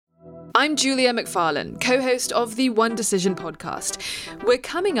I'm Julia McFarlane, co-host of the One Decision podcast. We're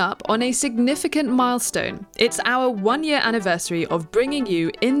coming up on a significant milestone. It's our 1-year anniversary of bringing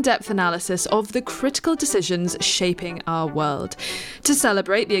you in-depth analysis of the critical decisions shaping our world. To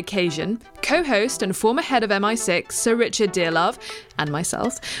celebrate the occasion, co-host and former head of MI6, Sir Richard Dearlove, and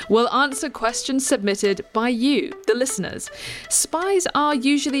myself, will answer questions submitted by you, the listeners. Spies are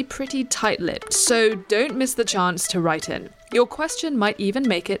usually pretty tight-lipped, so don't miss the chance to write in. Your question might even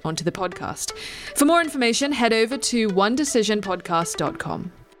make it onto the podcast. For more information, head over to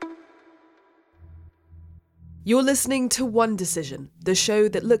onedecisionpodcast.com. You're listening to One Decision, the show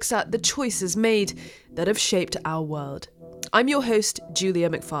that looks at the choices made that have shaped our world. I'm your host, Julia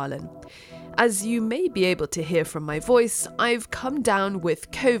McFarlane. As you may be able to hear from my voice, I've come down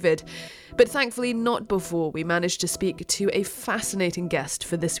with COVID, but thankfully not before we managed to speak to a fascinating guest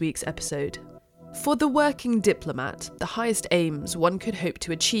for this week's episode. For the working diplomat, the highest aims one could hope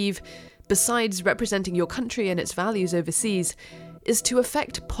to achieve, besides representing your country and its values overseas, is to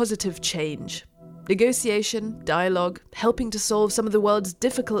effect positive change. Negotiation, dialogue, helping to solve some of the world's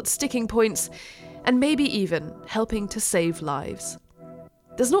difficult sticking points, and maybe even helping to save lives.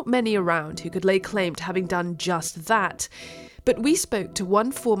 There's not many around who could lay claim to having done just that, but we spoke to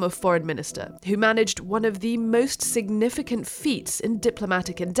one former foreign minister who managed one of the most significant feats in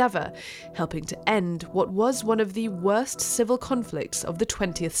diplomatic endeavour, helping to end what was one of the worst civil conflicts of the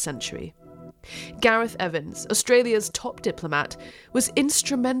 20th century. Gareth Evans, Australia's top diplomat, was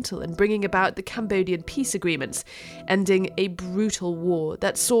instrumental in bringing about the Cambodian peace agreements, ending a brutal war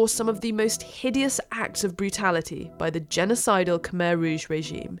that saw some of the most hideous acts of brutality by the genocidal Khmer Rouge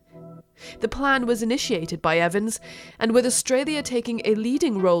regime. The plan was initiated by Evans, and with Australia taking a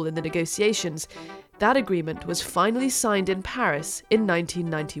leading role in the negotiations, that agreement was finally signed in Paris in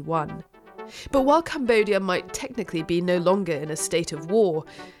 1991. But while Cambodia might technically be no longer in a state of war,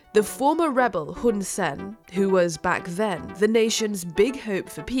 the former rebel Hun Sen, who was back then the nation's big hope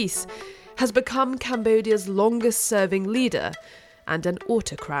for peace, has become Cambodia's longest-serving leader and an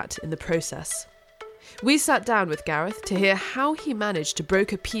autocrat in the process. We sat down with Gareth to hear how he managed to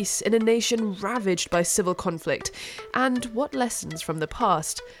broker peace in a nation ravaged by civil conflict and what lessons from the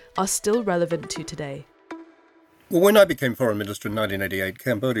past are still relevant to today. Well, when I became Foreign Minister in 1988,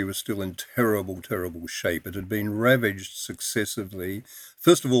 Cambodia was still in terrible, terrible shape. It had been ravaged successively,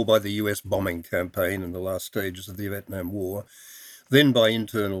 first of all by the US bombing campaign in the last stages of the Vietnam War, then by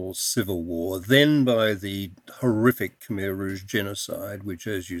internal civil war, then by the horrific Khmer Rouge genocide, which,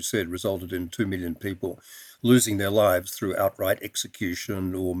 as you said, resulted in 2 million people losing their lives through outright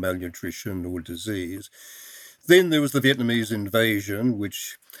execution or malnutrition or disease. Then there was the Vietnamese invasion,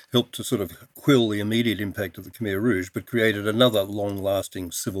 which helped to sort of quell the immediate impact of the Khmer Rouge, but created another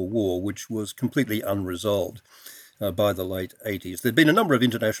long-lasting civil war, which was completely unresolved by the late 80s. There'd been a number of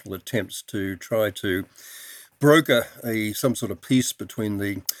international attempts to try to broker some sort of peace between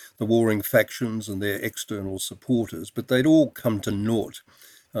the warring factions and their external supporters, but they'd all come to naught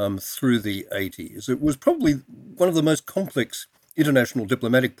through the 80s. It was probably one of the most complex international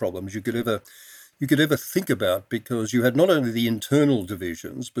diplomatic problems you could ever think about, because you had not only the internal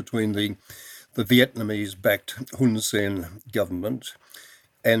divisions between the Vietnamese-backed Hun Sen government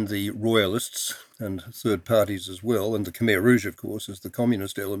and the royalists and third parties as well, and the Khmer Rouge, of course, as the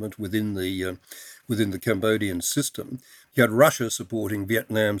communist element within the Cambodian system. You had Russia supporting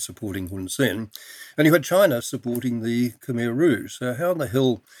Vietnam, supporting Hun Sen, and you had China supporting the Khmer Rouge. So how in the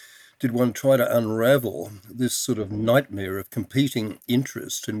hell did one try to unravel this sort of nightmare of competing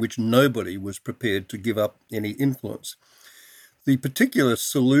interests in which nobody was prepared to give up any influence? The particular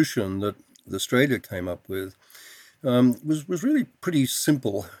solution that Australia came up with was really pretty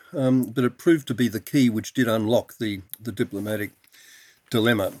simple, but it proved to be the key which did unlock the diplomatic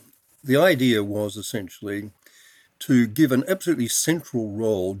dilemma. The idea was essentially to give an absolutely central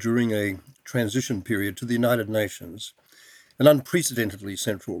role during a transition period to the United Nations, an unprecedentedly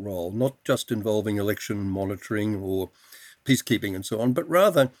central role, not just involving election monitoring or peacekeeping and so on, but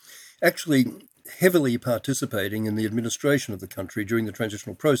rather actually heavily participating in the administration of the country during the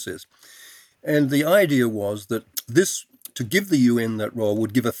transitional process. And the idea was that this, to give the UN that role,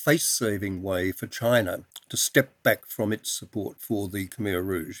 would give a face-saving way for China to step back from its support for the Khmer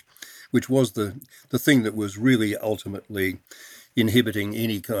Rouge, which was the thing that was really ultimately inhibiting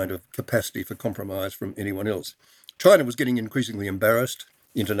any kind of capacity for compromise from anyone else. China was getting increasingly embarrassed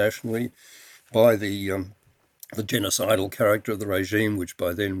internationally by the genocidal character of the regime, which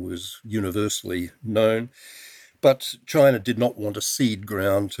by then was universally known. But China did not want to cede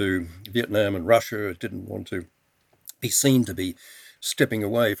ground to Vietnam and Russia. It didn't want to be seen to be stepping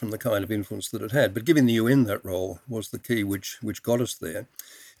away from the kind of influence that it had. But giving the UN that role was the key which got us there.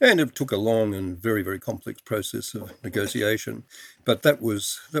 And it took a long and very, very complex process of negotiation. But that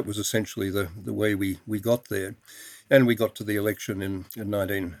was essentially the way we got there. And we got to the election in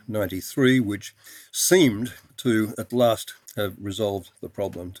 1993, which seemed to at last have resolved the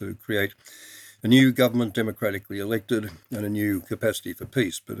problem, to create a new government democratically elected and a new capacity for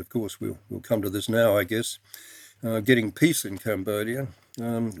peace. But of course, we'll come to this now, I guess. Getting peace in Cambodia,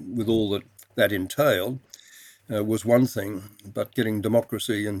 with all that entailed, was one thing, but getting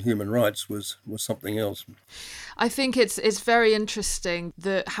democracy and human rights was something else. I think it's very interesting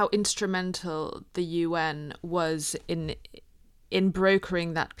how instrumental the UN was in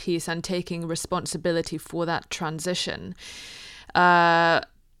brokering that peace and taking responsibility for that transition, and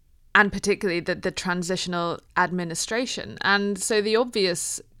particularly the transitional administration. And so the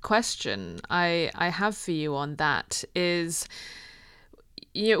obvious question I have for you on that is,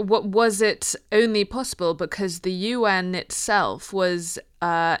 what was it only possible because the UN itself was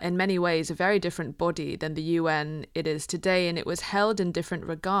in many ways a very different body than the UN it is today, and it was held in different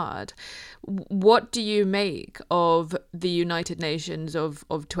regard. What do you make of the United Nations of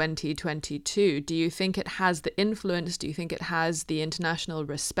 2022? Do you think it has the influence? Do you think it has the international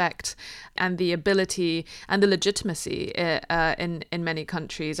respect and the ability and the legitimacy in many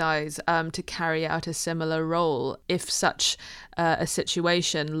countries' eyes to carry out a similar role if such a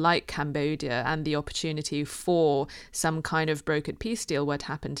situation like Cambodia and the opportunity for some kind of brokered peace deal were to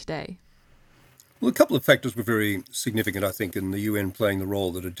happen today? Well, a couple of factors were very significant, I think, in the UN playing the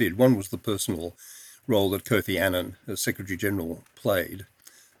role that it did. One was the personal role that Kofi Annan, as Secretary General, played,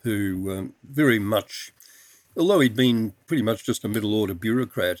 who very much, although he'd been pretty much just a middle-order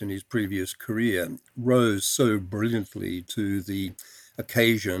bureaucrat in his previous career, rose so brilliantly to the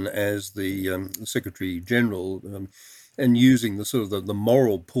occasion as the Secretary General, and using the sort of the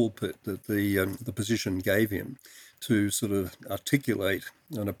moral pulpit that the position gave him to sort of articulate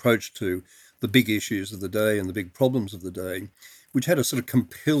an approach to the big issues of the day and the big problems of the day, which had a sort of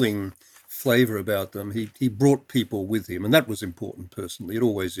compelling flavour about them. He brought people with him, and that was important personally. It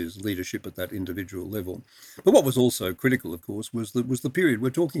always is, leadership at that individual level. But what was also critical, of course, was the period we're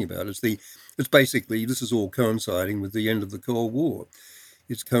talking about. It's basically, this is all coinciding with the end of the Cold War.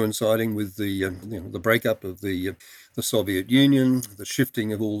 It's coinciding with the breakup of the Soviet Union, the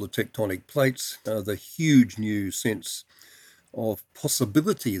shifting of all the tectonic plates, the huge new sense of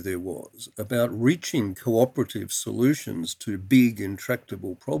possibility there was about reaching cooperative solutions to big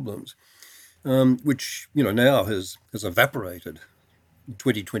intractable problems, which now has evaporated in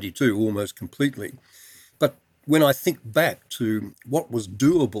 2022 almost completely. But when I think back to what was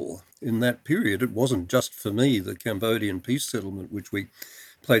doable in that period, it wasn't just for me the Cambodian peace settlement, which we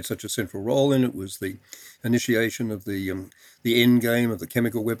played such a central role in. It was the initiation of the end game of the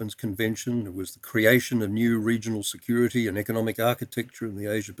Chemical Weapons Convention. It was the creation of new regional security and economic architecture in the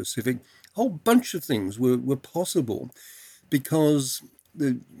Asia Pacific. A whole bunch of things were possible because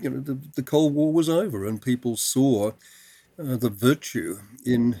the Cold War was over and people saw the virtue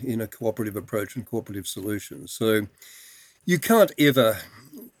in a cooperative approach and cooperative solutions. So you can't ever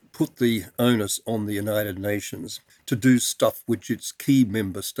put the onus on the United Nations to do stuff which its key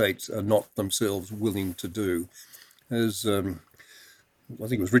member states are not themselves willing to do. As I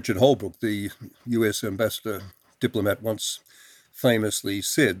think it was Richard Holbrooke, the US ambassador diplomat, once famously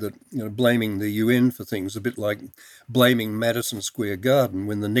said that blaming the UN for things is a bit like blaming Madison Square Garden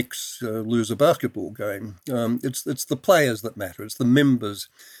when the Knicks lose a basketball game. It's the players that matter. It's the members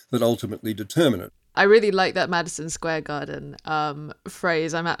that ultimately determine it. I really like that Madison Square Garden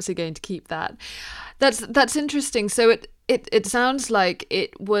phrase. I'm absolutely going to keep that. That's interesting. So it sounds like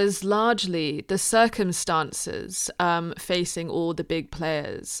it was largely the circumstances facing all the big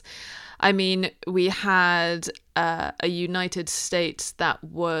players. I mean, we had a United States that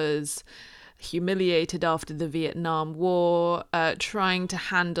was humiliated after the Vietnam War, trying to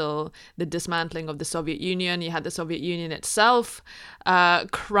handle the dismantling of the Soviet Union. You had the Soviet Union itself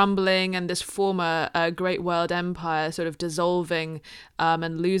crumbling, and this former great world empire sort of dissolving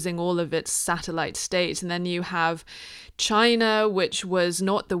and losing all of its satellite states. And then you have China, which was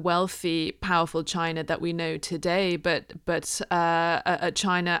not the wealthy, powerful China that we know today, but a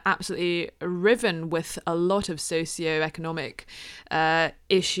China absolutely riven with a lot of socio-economic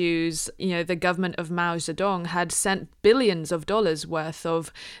issues. The government of Mao Zedong had sent billions of dollars worth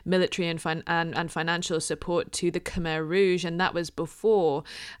of military and financial support to the Khmer Rouge, and that was before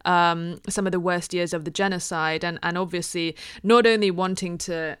some of the worst years of the genocide, and obviously not only wanting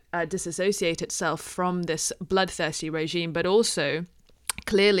to disassociate itself from this bloodthirsty regime, but also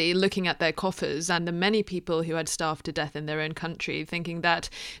clearly looking at their coffers and the many people who had starved to death in their own country, thinking that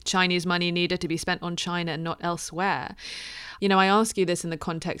Chinese money needed to be spent on China and not elsewhere. I ask you this in the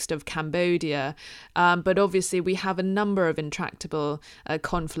context of Cambodia, but obviously we have a number of intractable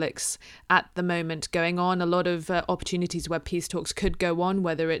conflicts at the moment going on, a lot of opportunities where peace talks could go on,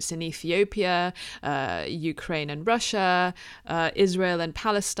 whether it's in Ethiopia, Ukraine and Russia, Israel and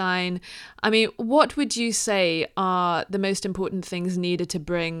Palestine. I mean, what would you say are the most important things needed to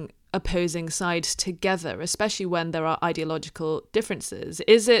bring opposing sides together, especially when there are ideological differences?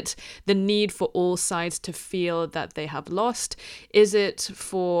 Is it the need for all sides to feel that they have lost? Is it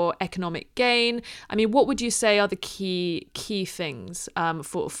for economic gain? I mean, what would you say are the key things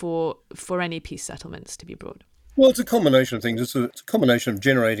for any peace settlements to be brought? Well, it's a combination of things. It's a combination of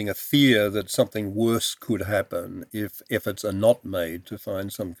generating a fear that something worse could happen if efforts are not made to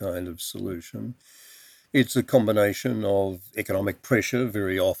find some kind of solution. It's a combination of economic pressure,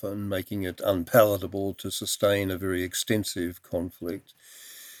 very often making it unpalatable to sustain a very extensive conflict.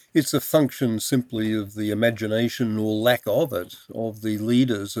 It's a function simply of the imagination, or lack of it, of the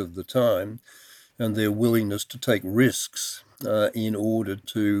leaders of the time and their willingness to take risks in order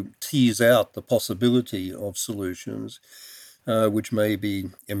to tease out the possibility of solutions, which may be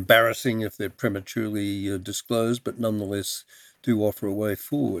embarrassing if they're prematurely disclosed, but nonetheless do offer a way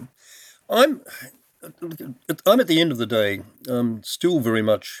forward. I'm at the end of the day still very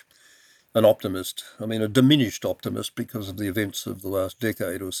much an optimist. I mean, a diminished optimist because of the events of the last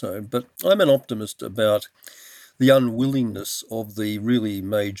decade or so, but I'm an optimist about the unwillingness of the really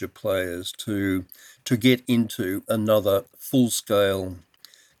major players to get into another full-scale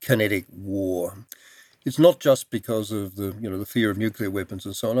kinetic war. It's not just because of the fear of nuclear weapons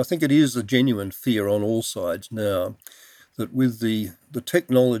and so on. I think it is a genuine fear on all sides now that with the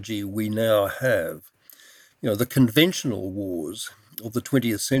technology we now have, the conventional wars of the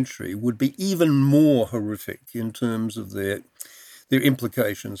 20th century would be even more horrific in terms of their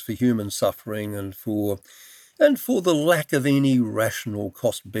implications for human suffering and for the lack of any rational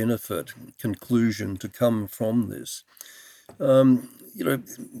cost-benefit conclusion to come from this.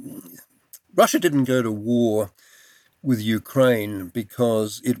 Russia didn't go to war with Ukraine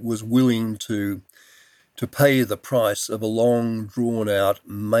because it was willing to pay the price of a long, drawn-out,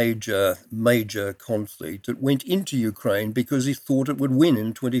 major conflict. It went into Ukraine because it thought it would win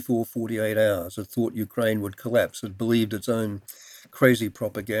in 24, 48 hours. It thought Ukraine would collapse. It believed its own crazy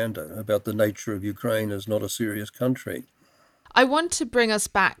propaganda about the nature of Ukraine as not a serious country. I want to bring us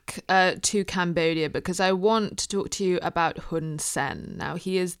back to Cambodia because I want to talk to you about Hun Sen. Now,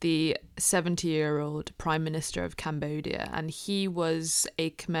 he is the 70-year-old Prime Minister of Cambodia, and he was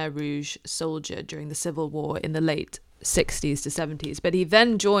a Khmer Rouge soldier during the Civil War in the late 60s to 70s. But he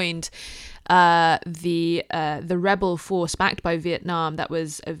then joined the rebel force backed by Vietnam that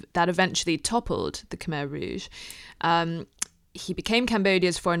eventually toppled the Khmer Rouge. He became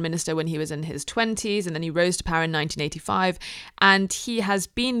Cambodia's foreign minister when he was in his 20s, and then he rose to power in 1985, and he has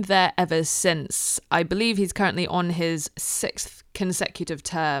been there ever since. I believe he's currently on his 6th consecutive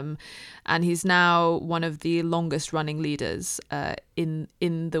term, and he's now one of the longest running leaders in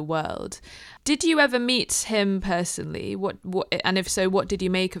the world. Did you ever meet him personally? What and if so, what did you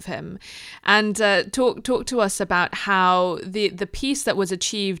make of him? And talk to us about how the peace that was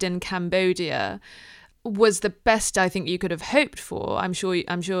achieved in Cambodia was the best I think you could have hoped for. I'm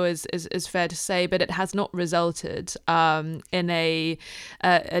sure is fair to say, but it has not resulted in a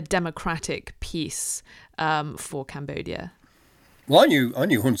democratic peace for Cambodia. Well, I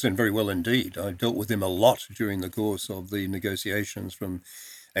knew Hun Sen very well indeed. I dealt with him a lot during the course of the negotiations from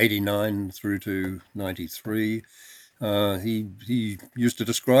 89 through to 93. He used to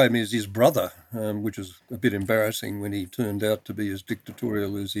describe me as his brother, which is a bit embarrassing when he turned out to be as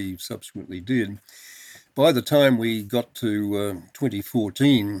dictatorial as he subsequently did. By the time we got to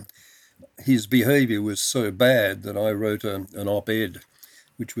 2014, his behaviour was so bad that I wrote an op-ed,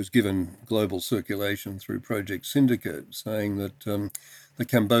 which was given global circulation through Project Syndicate, saying that the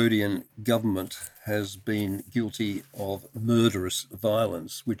Cambodian government has been guilty of murderous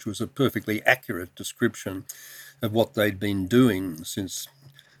violence, which was a perfectly accurate description of what they'd been doing since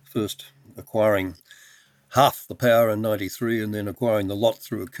first acquiring half the power in 93 and then acquiring the lot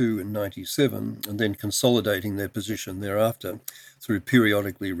through a coup in 97 and then consolidating their position thereafter through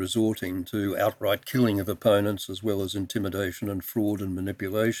periodically resorting to outright killing of opponents as well as intimidation and fraud and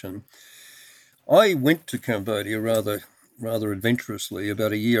manipulation. I went to Cambodia rather adventurously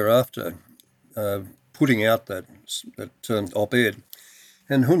about a year after putting out that op-ed.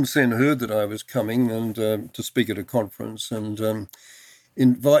 And Hun Sen heard that I was coming and to speak at a conference, and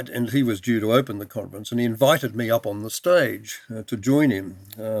and he was due to open the conference, and he invited me up on the stage to join him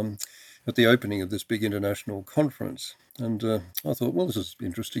at the opening of this big international conference. And I thought, well, this is an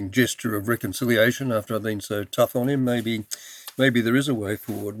interesting gesture of reconciliation after I've been so tough on him. Maybe there is a way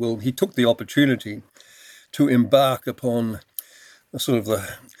forward. Well, he took the opportunity to embark upon a sort of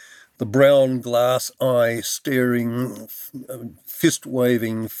the brown glass eye staring, fist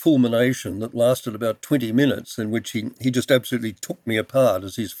waving fulmination that lasted about 20 minutes, in which he just absolutely took me apart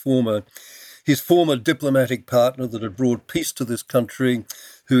as his former diplomatic partner that had brought peace to this country,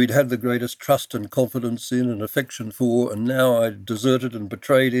 who he'd had the greatest trust and confidence in and affection for, and now I'd deserted and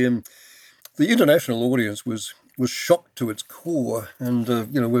betrayed him. The international audience was shocked to its core, and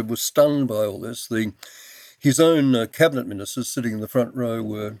we were stunned by all this. His own cabinet ministers sitting in the front row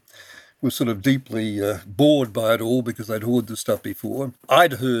were sort of deeply bored by it all because they'd heard this stuff before.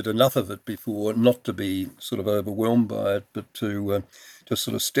 I'd heard enough of it before not to be sort of overwhelmed by it, but to just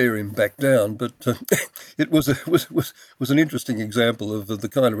sort of stare him back down. But it was an interesting example of the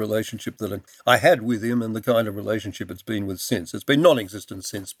kind of relationship that I had with him and the kind of relationship it's been with since. It's been non-existent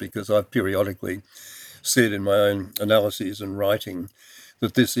since, because I've periodically said in my own analyses and writing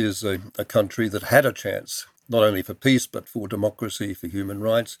that this is a country that had a chance, not only for peace, but for democracy, for human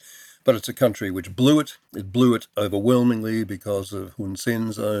rights. But it's a country which blew it. It blew it overwhelmingly because of Hun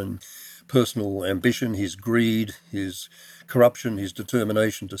Sen's own personal ambition, his greed, his corruption, his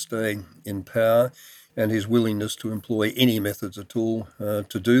determination to stay in power, and his willingness to employ any methods at all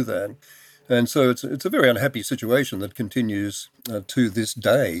to do that. And so it's a very unhappy situation that continues to this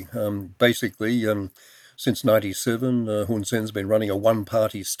day. Basically, since 1997, Hun Sen's been running a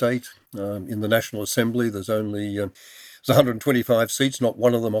one-party state. In the National Assembly, there's 125 seats, not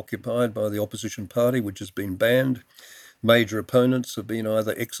one of them occupied by the opposition party, which has been banned. Major opponents have been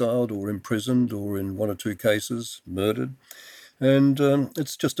either exiled or imprisoned, or in one or two cases, murdered. And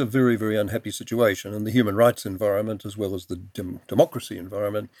it's just a very, very unhappy situation. And the human rights environment, as well as the democracy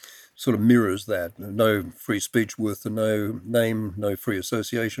environment, sort of mirrors that. No free speech worth the name, no free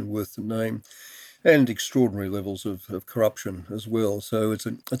association worth the name, and extraordinary levels of corruption as well. So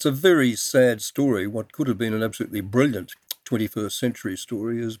it's a very sad story. What could have been an absolutely brilliant 21st century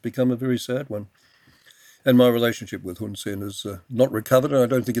story has become a very sad one. And my relationship with Hun Sen has not recovered, and I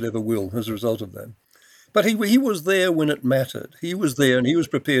don't think it ever will as a result of that. But he was there when it mattered. He was there, and he was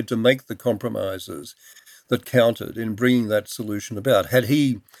prepared to make the compromises that counted in bringing that solution about. Had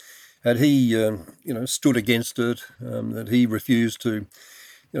he stood against it, had he refused to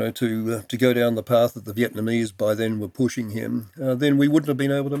go down the path that the Vietnamese by then were pushing him, then we wouldn't have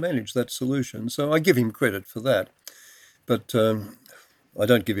been able to manage that solution. So I give him credit for that. But I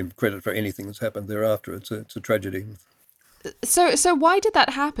don't give him credit for anything that's happened thereafter. It's a tragedy. So why did that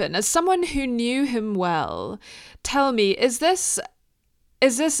happen? As someone who knew him well, tell me, is this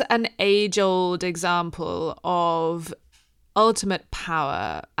an age-old example of ultimate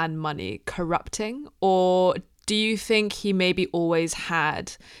power and money corrupting, or do you think he maybe always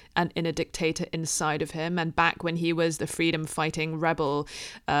had an inner dictator inside of him, and back when he was the freedom-fighting rebel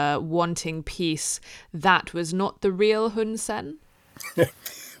wanting peace, that was not the real Hun Sen?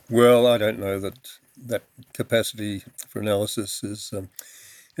 Well, I don't know that capacity for analysis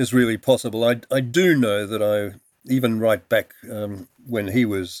is really possible. I do know that I, even right back when he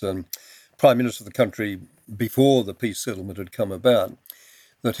was Prime Minister of the country before the peace settlement had come about,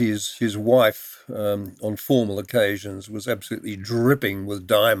 that his wife on formal occasions was absolutely dripping with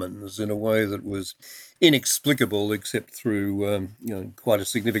diamonds in a way that was inexplicable, except through quite a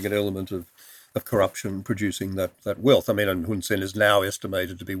significant element of corruption producing that wealth. I mean, and Hun Sen is now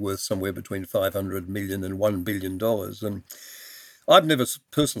estimated to be worth somewhere between $500 million and $1 billion. And I've never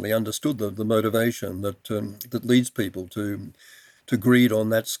personally understood the motivation that leads people to greed on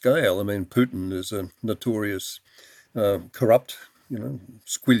that scale. I mean, Putin is a notorious corrupt,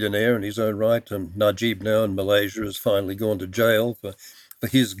 squillionaire in his own right. And Najib now in Malaysia has finally gone to jail for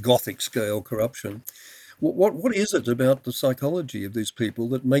his Gothic scale corruption. What is it about the psychology of these people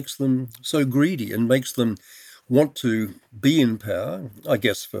that makes them so greedy and makes them want to be in power, I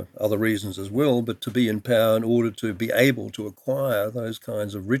guess for other reasons as well, but to be in power in order to be able to acquire those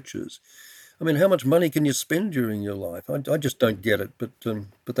kinds of riches? I mean, how much money can you spend during your life? I just don't get it,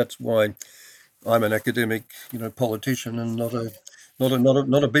 but that's why I'm an academic, politician and not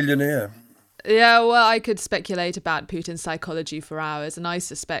a billionaire. Yeah, well, I could speculate about Putin's psychology for hours, and I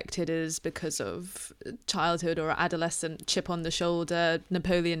suspect it is because of childhood or adolescent chip on the shoulder,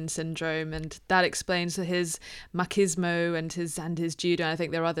 Napoleon syndrome, and that explains his machismo and his judo. And I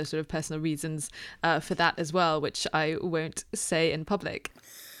think there are other sort of personal reasons for that as well, which I won't say in public.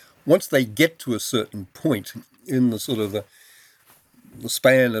 Once they get to a certain point in the sort of the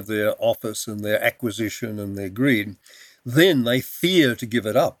span of their office and their acquisition and their greed, then they fear to give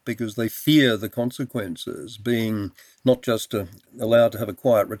it up because they fear the consequences, being not just allowed to have a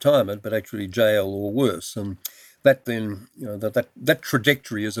quiet retirement, but actually jail or worse. And that then, that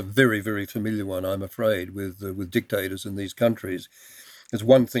trajectory is a very, very familiar one, I'm afraid, with dictators in these countries. It's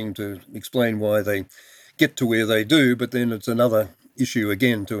one thing to explain why they get to where they do, but then it's another issue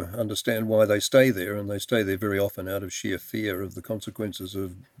again to understand why they stay there, and they stay there very often out of sheer fear of the consequences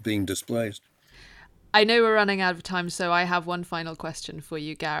of being displaced. I know we're running out of time, so I have one final question for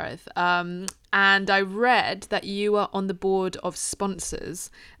you, Gareth. And I read that you are on the board of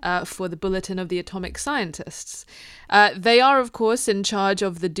sponsors for the Bulletin of the Atomic Scientists. They are, of course, in charge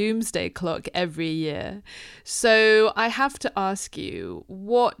of the Doomsday Clock every year. So I have to ask you,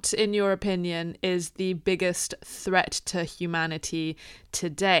 what, in your opinion, is the biggest threat to humanity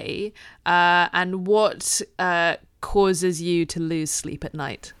today? And what causes you to lose sleep at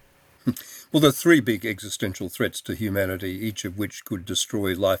night? Well, there are three big existential threats to humanity, each of which could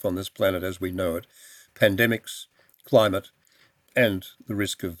destroy life on this planet as we know it: pandemics, climate, and the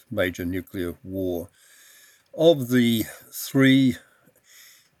risk of major nuclear war. Of the three,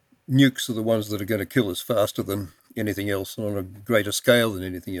 nukes are the ones that are going to kill us faster than anything else and on a greater scale than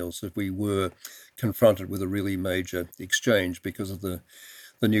anything else if we were confronted with a really major exchange because of the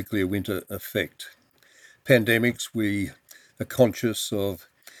nuclear winter effect. Pandemics, we are conscious of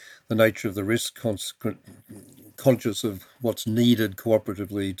the nature of the risk, conscious of what's needed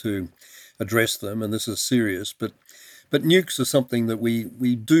cooperatively to address them, and this is serious. But nukes are something that we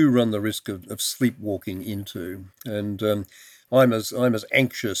do run the risk of sleepwalking into, and I'm as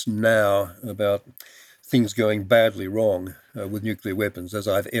anxious now about things going badly wrong with nuclear weapons as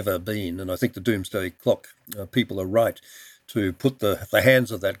I've ever been. And I think the Doomsday Clock people are right to put the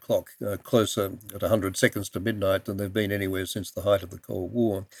hands of that clock closer at 100 seconds to midnight than they've been anywhere since the height of the Cold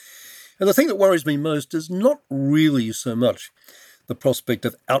War. And the thing that worries me most is not really so much the prospect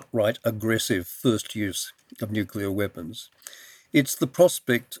of outright aggressive first use of nuclear weapons. It's the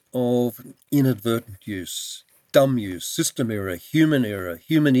prospect of inadvertent use, dumb use, system error, human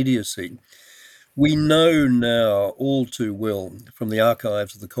idiocy. We know now all too well from the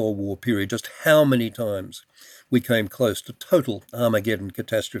archives of the Cold War period just how many times we came close to total Armageddon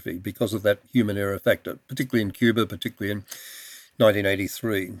catastrophe because of that human error factor, particularly in Cuba, particularly in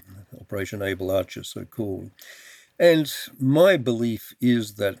 1983, Operation Able Archer, so called. And my belief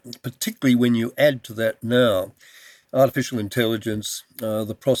is that, particularly when you add to that now artificial intelligence,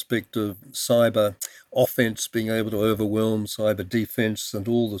 the prospect of cyber offense being able to overwhelm cyber defense, and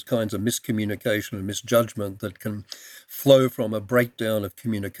all those kinds of miscommunication and misjudgment that can flow from a breakdown of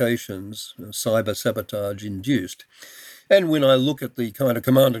communications, cyber sabotage induced. And when I look at the kind of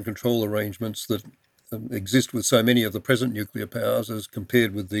command and control arrangements that exist with so many of the present nuclear powers as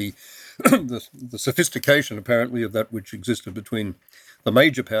compared with the sophistication, apparently, of that which existed between the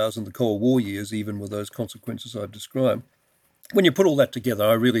major powers in the Cold War years, even with those consequences I've described. When you put all that together,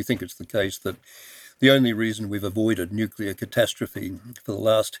 I really think it's the case that the only reason we've avoided nuclear catastrophe for the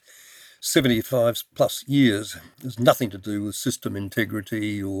last 75 plus years has nothing to do with system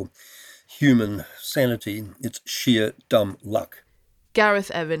integrity or human sanity. It's sheer dumb luck.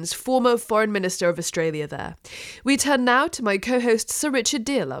 Gareth Evans, former Foreign Minister of Australia there. We turn now to my co-host Sir Richard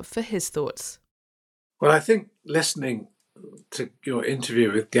Dearlove for his thoughts. Well, I think listening to your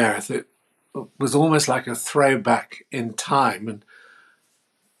interview with Gareth, it was almost like a throwback in time. And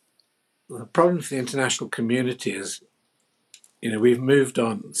the problem for the international community is, we've moved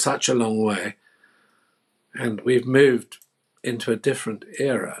on such a long way, and we've moved into a different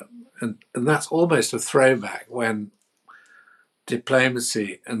era. And that's almost a throwback when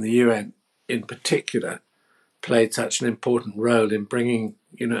diplomacy and the UN in particular played such an important role in bringing,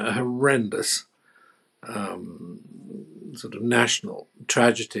 a horrendous sort of national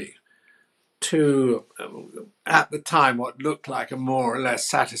tragedy to, at the time, what looked like a more or less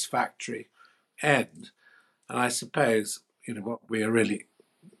satisfactory end. And I suppose, what we are really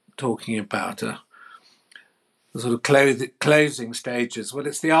talking about are the sort of closing stages. Well,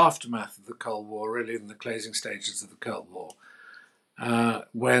 it's the aftermath of the Cold War, really, in the closing stages of the Cold War.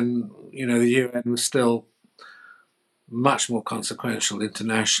 When the UN was still much more consequential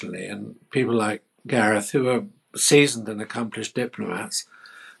internationally, and people like Gareth, who are seasoned and accomplished diplomats,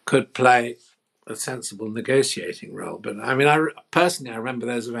 could play a sensible negotiating role. But I personally remember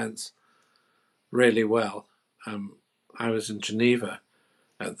those events really well. I was in Geneva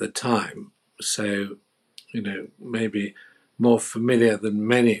at the time, so maybe more familiar than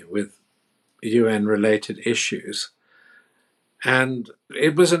many with UN-related issues. And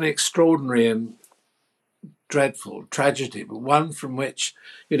it was an extraordinary and dreadful tragedy, but one from which,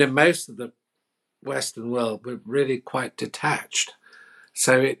 most of the Western world were really quite detached.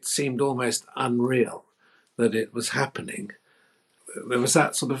 So it seemed almost unreal that it was happening. There was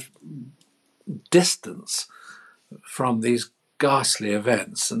that sort of distance from these ghastly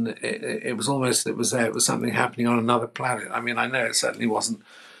events, and it was almost, it was something happening on another planet. I mean, I know it certainly wasn't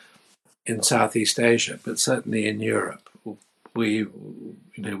in Southeast Asia, but certainly in Europe, we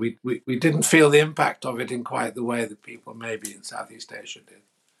didn't feel the impact of it in quite the way that people maybe in Southeast Asia did.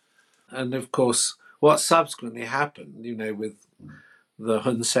 And of course, what subsequently happened, with the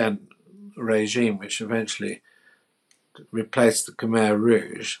Hun Sen regime, which eventually replaced the Khmer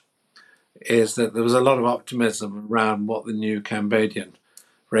Rouge, is that there was a lot of optimism around what the new Cambodian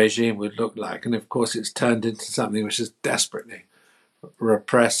regime would look like. And of course, it's turned into something which is desperately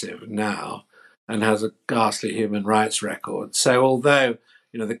repressive now and has a ghastly human rights record. So although,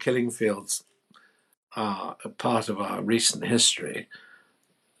 the killing fields are a part of our recent history,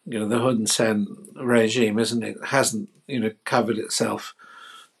 the Hun Sen regime hasn't covered itself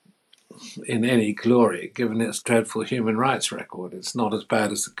in any glory, given its dreadful human rights record. It's not as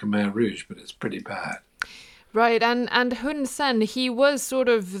bad as the Khmer Rouge, but it's pretty bad. Right, and Hun Sen, he was sort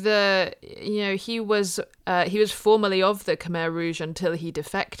of he was formerly of the Khmer Rouge until he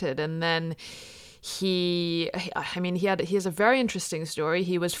defected, and then he has a very interesting story.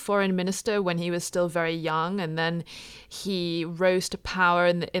 He was foreign minister when he was still very young, and then he rose to power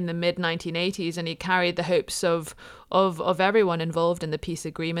in the mid 1980s, and he carried the hopes of everyone involved in the peace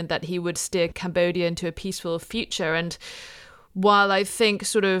agreement that he would steer Cambodia into a peaceful future. And while I think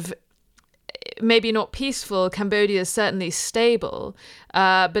sort of maybe not peaceful, Cambodia is certainly stable,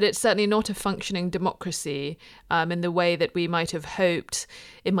 but it's certainly not a functioning democracy in the way that we might have hoped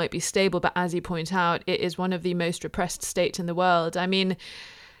it might be stable. But as you point out, it is one of the most repressed states in the world. I mean,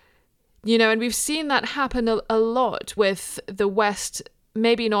 and we've seen that happen a lot with the West,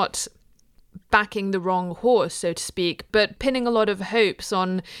 maybe not backing the wrong horse, so to speak, but pinning a lot of hopes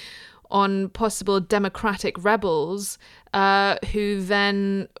on possible democratic rebels who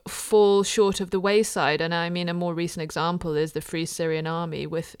then fall short of the wayside. And I mean, a more recent example is the Free Syrian Army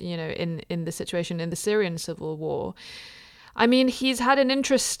with, in the situation in the Syrian civil war. I mean, he's had an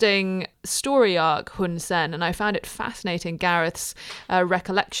interesting story arc, Hun Sen, and I found it fascinating, Gareth's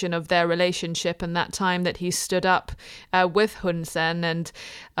recollection of their relationship and that time that he stood up with Hun Sen and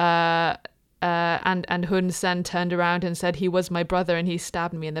Hun Sen turned around and said, "He was my brother and he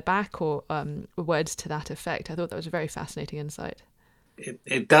stabbed me in the back," or words to that effect. I thought that was a very fascinating insight.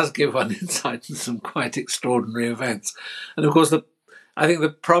 It does give one insight into some quite extraordinary events. And of course, I think the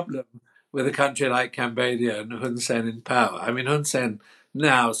problem with a country like Cambodia and Hun Sen in power, I mean, Hun Sen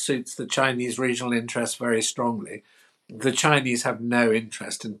now suits the Chinese regional interests very strongly. The Chinese have no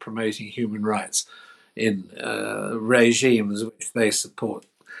interest in promoting human rights in regimes which they support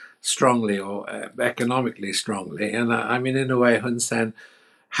strongly or economically strongly. And I mean, in a way, Hun Sen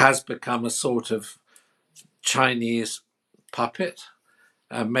has become a sort of Chinese puppet.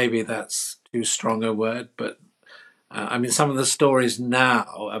 Maybe that's too strong a word, but I mean, some of the stories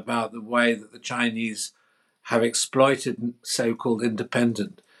now about the way that the Chinese have exploited so-called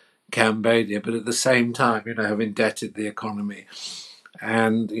independent Cambodia, but at the same time, have indebted the economy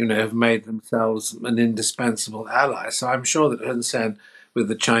and, have made themselves an indispensable ally. So I'm sure that Hun Sen, with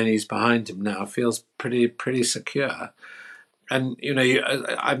the Chinese behind him now, feels pretty secure. And,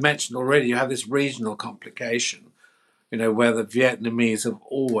 I mentioned already, you have this regional complication, where the Vietnamese have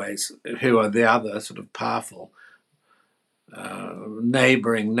always, who are the other sort of powerful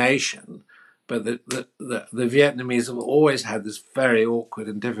neighboring nation, but the Vietnamese have always had this very awkward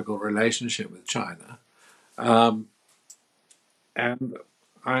and difficult relationship with China. And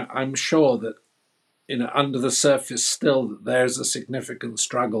I'm sure that, under the surface still, there's a significant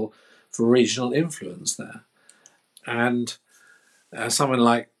struggle for regional influence there. And someone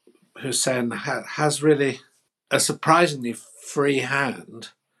like Hussein has really a surprisingly free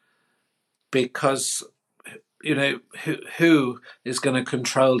hand because, who is going to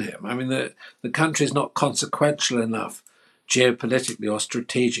control him? I mean, the country is not consequential enough geopolitically or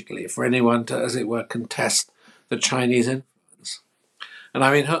strategically for anyone to, as it were, contest the Chinese influence. And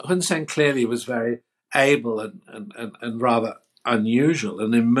I mean, Hun Sen clearly was very able and rather unusual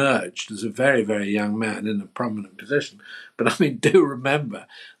and emerged as a very, very young man in a prominent position. But I mean, do remember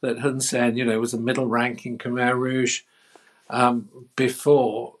that Hun Sen, was a middle-ranking Khmer Rouge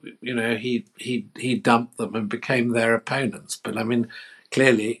before, he dumped them and became their opponents. But I mean,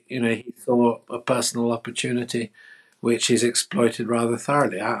 clearly, he saw a personal opportunity which he's exploited rather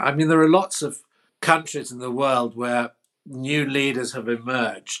thoroughly. I mean, there are lots of countries in the world where new leaders have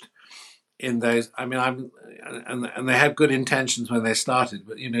emerged in those. I mean, and they had good intentions when they started,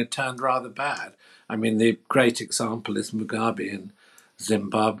 but it turned rather bad. I mean, the great example is Mugabe in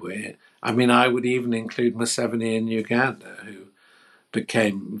Zimbabwe. I mean, I would even include Museveni in Uganda, who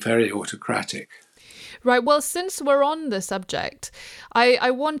became very autocratic. Right. Well, since we're on the subject, I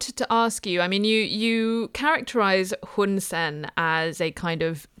wanted to ask you, I mean, you characterize Hun Sen as a kind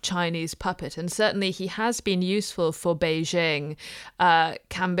of Chinese puppet, and certainly he has been useful for Beijing.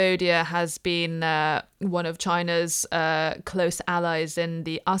 Cambodia has been one of China's close allies in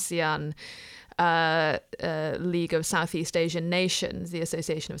the ASEAN League of Southeast Asian Nations, the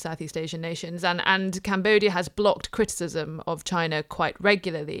Association of Southeast Asian Nations, and Cambodia has blocked criticism of China quite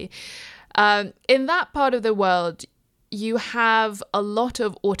regularly. In that part of the world, you have a lot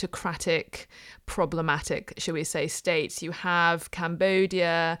of autocratic, problematic, shall we say, states. You have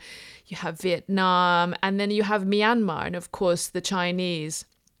Cambodia, you have Vietnam, and then you have Myanmar, and of course the Chinese.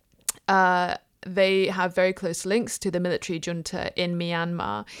 They have very close links to the military junta in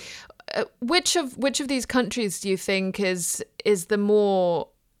Myanmar. Which of these countries do you think is the more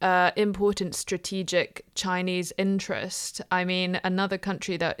important strategic Chinese interest? I mean, another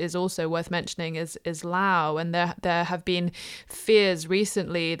country that is also worth mentioning is Laos, and there have been fears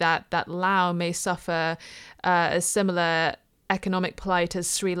recently that Laos may suffer a similar economic plight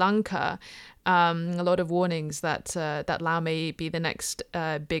as Sri Lanka. A lot of warnings that Laos may be the next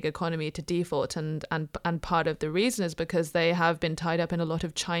big economy to default, and part of the reason is because they have been tied up in a lot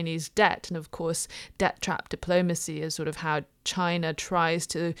of Chinese debt, and of course debt trap diplomacy is sort of how China tries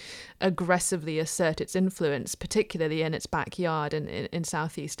to aggressively assert its influence, particularly in its backyard and in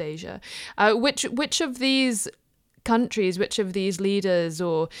Southeast Asia. Which of these countries, which of these leaders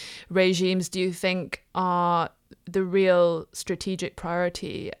or regimes do you think are the real strategic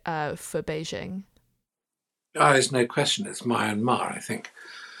priority for Beijing? There's no question it's Myanmar, I think.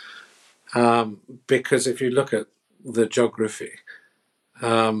 Because if you look at the geography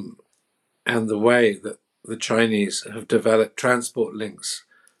and the way that the Chinese have developed transport links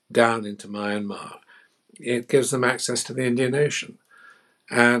down into Myanmar, it gives them access to the Indian Ocean.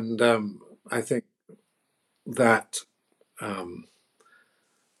 And I think that,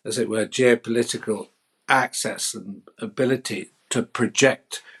 as it were, geopolitical access and ability to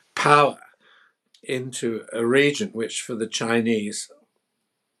project power into a region which for the Chinese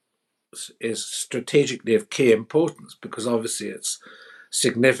is strategically of key importance, because obviously its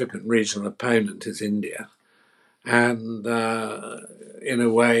significant regional opponent is India. And in a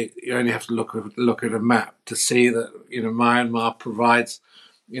way, you only have to look at a map to see that Myanmar provides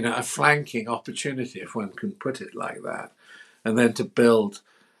a flanking opportunity, if one can put it like that, and then to build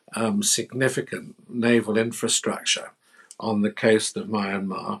significant naval infrastructure on the coast of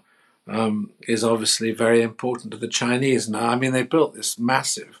Myanmar is obviously very important to the Chinese. Now, I mean, they built this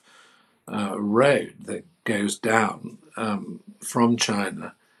massive road that goes down from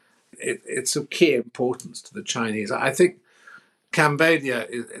China. It's of key importance to the Chinese. I think Cambodia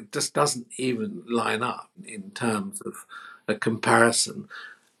it just doesn't even line up in terms of a comparison.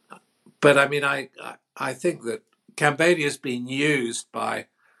 But I mean, I think that Cambodia has been used by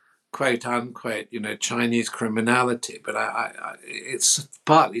quote unquote, Chinese criminality, but it's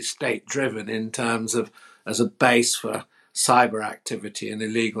partly state driven in terms of as a base for cyber activity and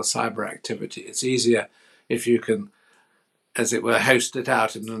illegal cyber activity. It's easier if you can, as it were, host it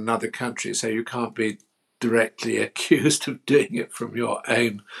out in another country, so you can't be directly accused of doing it from your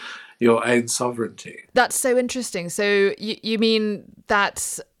own sovereignty. That's so interesting. So you mean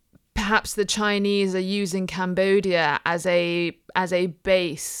that perhaps the Chinese are using Cambodia as a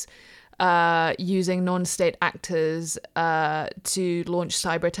base, using non-state actors to launch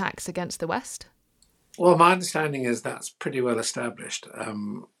cyber attacks against the West? Well, my understanding is that's pretty well established.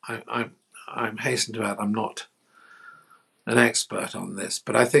 I'm hasten to add, I'm not an expert on this,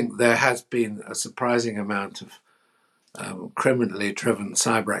 but I think there has been a surprising amount of criminally driven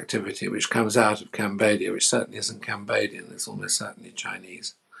cyber activity which comes out of Cambodia, which certainly isn't Cambodian, it's almost certainly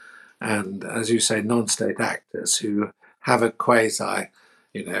Chinese. And as you say, non-state actors who have a quasi,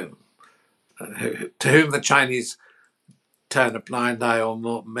 to whom the Chinese turn a blind eye, or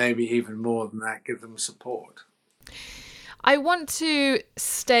more, maybe even more than that, give them support. I want to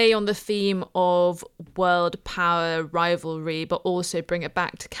stay on the theme of world power rivalry, but also bring it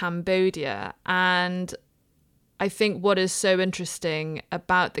back to Cambodia. And I think what is so interesting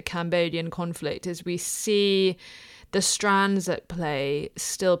about the Cambodian conflict is we see the strands at play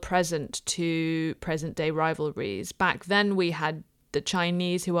still present to present-day rivalries. Back then we had the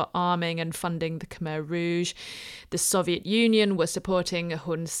Chinese who were arming and funding the Khmer Rouge. The Soviet Union was supporting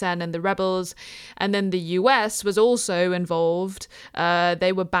Hun Sen and the rebels. And then the US was also involved.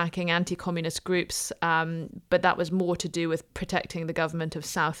 They were backing anti-communist groups, but that was more to do with protecting the government of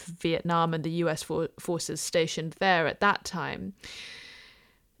South Vietnam and the US forces stationed there at that time.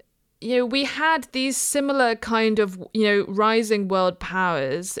 We had these similar kind of, rising world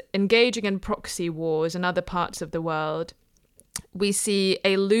powers engaging in proxy wars in other parts of the world. We see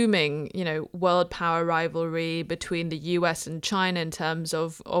a looming, world power rivalry between the US and China in terms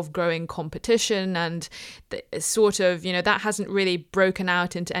of growing competition, and sort of, that hasn't really broken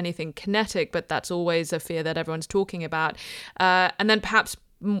out into anything kinetic, but that's always a fear that everyone's talking about. And then perhaps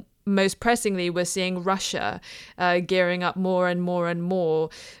most pressingly, we're seeing Russia gearing up more and more and more,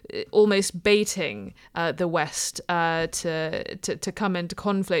 almost baiting the West to come into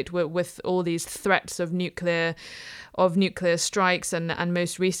conflict with all these threats of nuclear strikes, and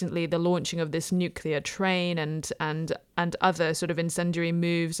most recently the launching of this nuclear train and other sort of incendiary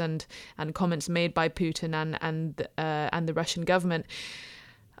moves and comments made by Putin and the Russian government.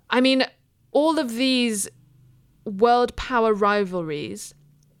 I mean, all of these world power rivalries,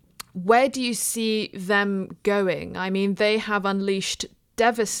 where do you see them going? I mean, they have unleashed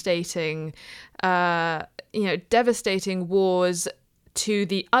devastating wars to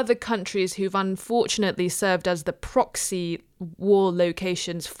the other countries who've unfortunately served as the proxy war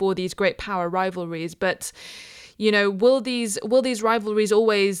locations for these great power rivalries. But, will these rivalries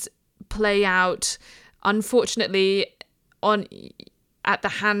always play out, unfortunately, at the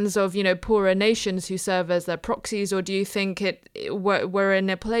hands of, poorer nations who serve as their proxies? Or do you think we're in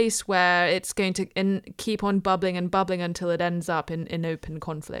a place where it's going to keep on bubbling and bubbling until it ends up in open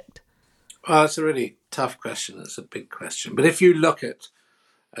conflict? Well, it's a really tough question. It's a big question. But if you look at,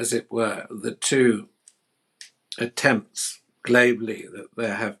 as it were, the two attempts globally that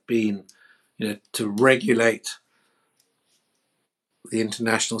there have been, to regulate the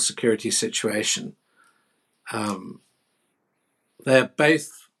international security situation, they're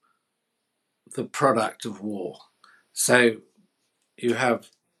both the product of war. So you have,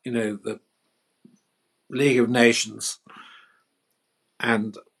 the League of Nations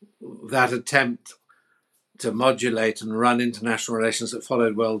and that attempt to modulate and run international relations that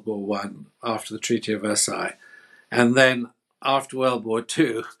followed World War I after the Treaty of Versailles. And then after World War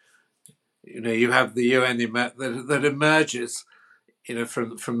II, you have the UN that emerges,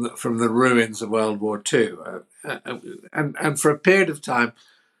 from the ruins of World War II. And for a period of time,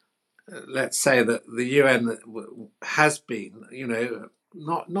 let's say that the UN has been,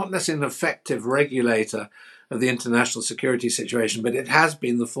 not necessarily an effective regulator of the international security situation, but it has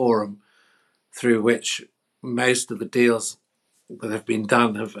been the forum through which most of the deals that have been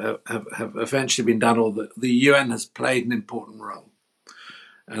done have eventually been done, or the UN has played an important role.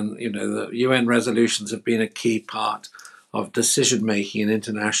 And, the UN resolutions have been a key part of decision-making in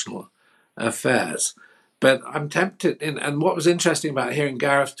international affairs. But I'm tempted, and what was interesting about hearing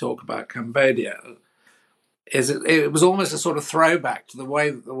Gareth talk about Cambodia is it was almost a sort of throwback to the way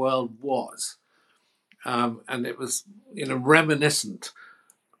that the world was. And it was, reminiscent,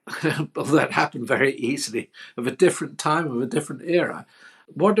 although that happened very easily, of a different time, of a different era.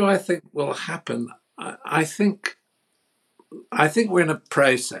 What do I think will happen? I think we're in a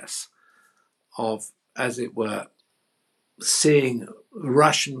process of, as it were, seeing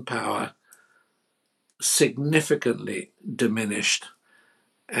Russian power significantly diminished,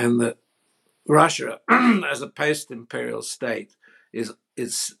 and that Russia, as a post-imperial state, is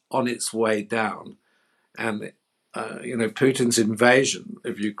on its way down. And Putin's invasion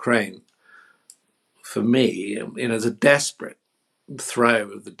of Ukraine, for me, is a desperate throw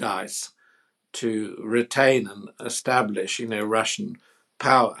of the dice to retain and establish, Russian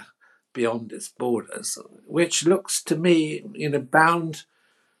power beyond its borders, which looks to me, bound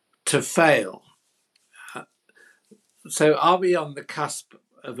to fail. So are we on the cusp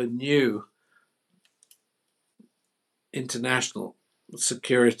of a new international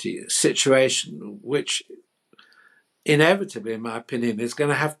security situation, which inevitably, in my opinion, is going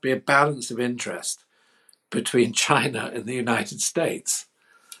to have to be a balance of interest between China and the United States?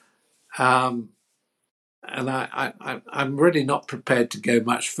 And I'm really not prepared to go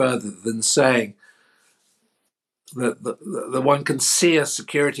much further than saying that the one can see a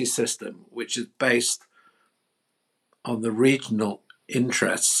security system which is based on the regional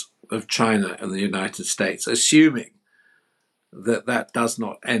interests of China and the United States, assuming that does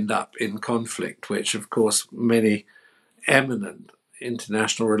not end up in conflict, which, of course, many eminent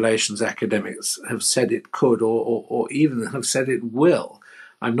international relations academics have said it could, or even have said it will.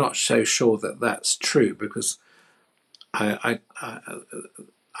 I'm not so sure that that's true, because I'm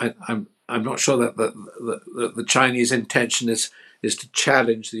not sure that the Chinese intention is to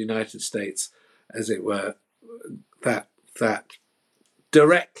challenge the United States, as it were, that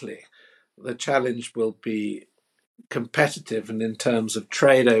directly. The challenge will be competitive and in terms of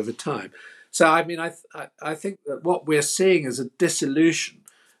trade over time. So, I mean, I think that what we're seeing is a dissolution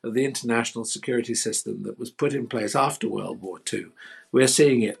of the international security system that was put in place after World War II. We're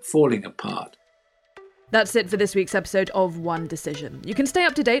seeing it falling apart. That's it for this week's episode of One Decision. You can stay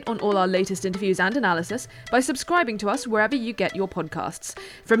up to date on all our latest interviews and analysis by subscribing to us wherever you get your podcasts.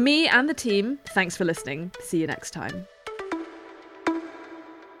 From me and the team, thanks for listening. See you next time.